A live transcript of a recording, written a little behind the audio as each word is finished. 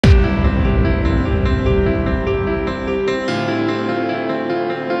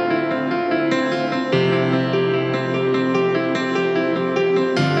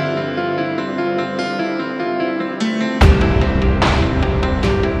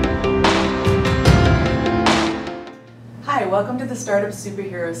welcome to the Startup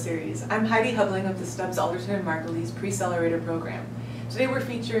Superhero Series. I'm Heidi Hubling of the Stubbs, Alderton, and Markiles Preccelerator program. Today we're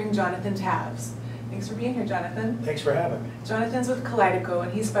featuring Jonathan Tavss. Thanks for being here, Jonathan. Thanks for having me. Jonathan's with Kaleido,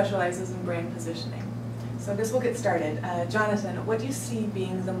 and he specializes in brand positioning. So I guess we'll get started. Jonathan, what do you see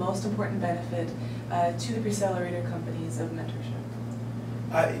being the most important benefit to the Preccelerator companies of mentorship?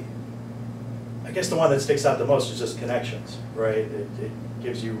 I guess the one that sticks out the most is just connections, right? It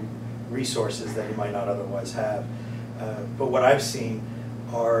gives you resources that you might not otherwise have. But what I've seen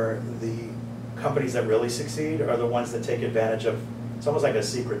are the companies that really succeed are the ones that take advantage of, it's almost like a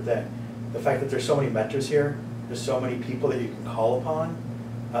secret thing. The fact that there's so many mentors here, there's so many people that you can call upon,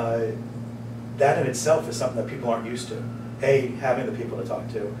 that in itself is something that people aren't used to. A, having the people to talk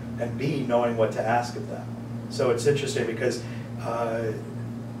to, and B, knowing what to ask of them. So it's interesting because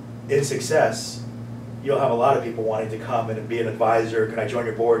in success, you'll have a lot of people wanting to come in and be an advisor. Can I join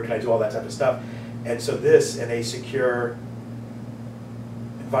your board? Can I do all that type of stuff? And so this, in a secure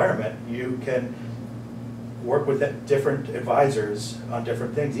environment, you can work with different advisors on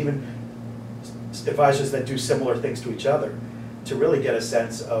different things, even advisors that do similar things to each other, to really get a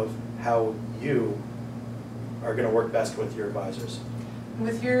sense of how you are going to work best with your advisors.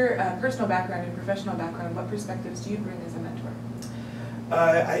 With your personal background and professional background, what perspectives do you bring as a mentor?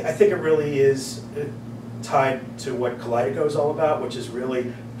 I think it really is tied to what Kaleido is all about, which is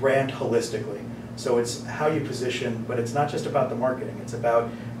really brand holistically. So it's how you position, but it's not just about the marketing. It's about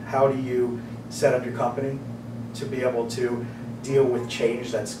how do you set up your company to be able to deal with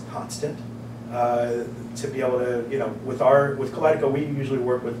change that's constant. To be able to, with Kaleido, we usually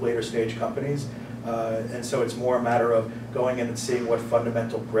work with later stage companies. And so it's more a matter of going in and seeing what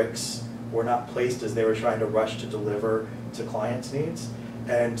fundamental bricks were not placed as they were trying to rush to deliver to clients' needs.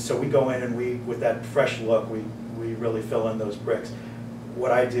 And so we go in and with that fresh look, we really fill in those bricks.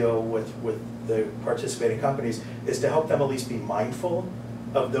 What I deal with the participating companies is to help them at least be mindful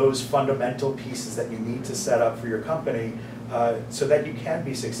of those fundamental pieces that you need to set up for your company so that you can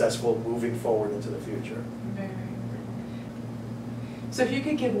be successful moving forward into the future. Very, very important. So if you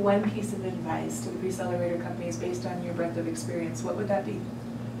could give one piece of advice to the Preccelerator companies based on your breadth of experience, what would that be?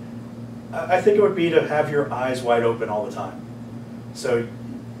 I think it would be to have your eyes wide open all the time. So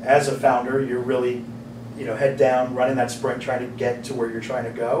as a founder, you're really head down, running that sprint, trying to get to where you're trying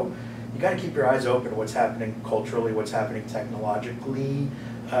to go. You got to keep your eyes open to what's happening culturally, what's happening technologically.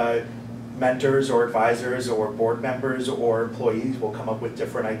 Mentors or advisors or board members or employees will come up with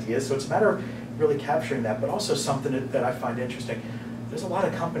different ideas. So it's a matter of really capturing that, but also something that I find interesting. There's a lot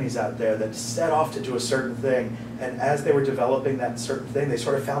of companies out there that set off to do a certain thing, and as they were developing that certain thing, they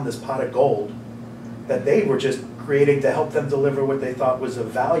sort of found this pot of gold that they were just creating to help them deliver what they thought was of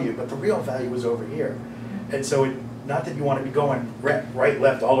value, but the real value was over here. And so not that you want to be going right,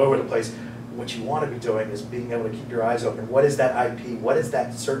 left, all over the place. What you want to be doing is being able to keep your eyes open. What is that IP? What is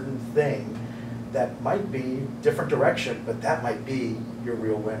that certain thing that might be different direction, but that might be your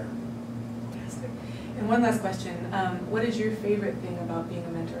real winner? Fantastic. And one last question. What is your favorite thing about being a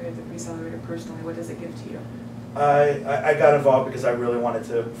mentor at the Preccelerator personally? What does it give to you? I got involved because I really wanted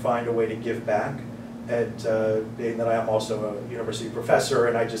to find a way to give back. And being that I am also a university professor,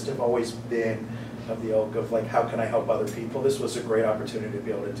 and I just have always been of the ilk of how can I help other people? This was a great opportunity to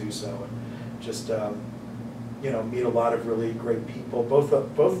be able to do so, and just meet a lot of really great people,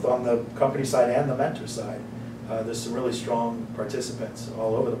 both on the company side and the mentor side. There's some really strong participants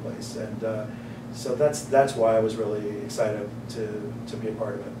all over the place, and so that's why I was really excited to be a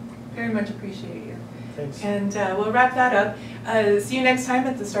part of it. Very much appreciate you. Thanks. And we'll wrap that up. See you next time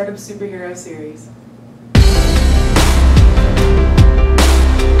at the Startup Superhero Series.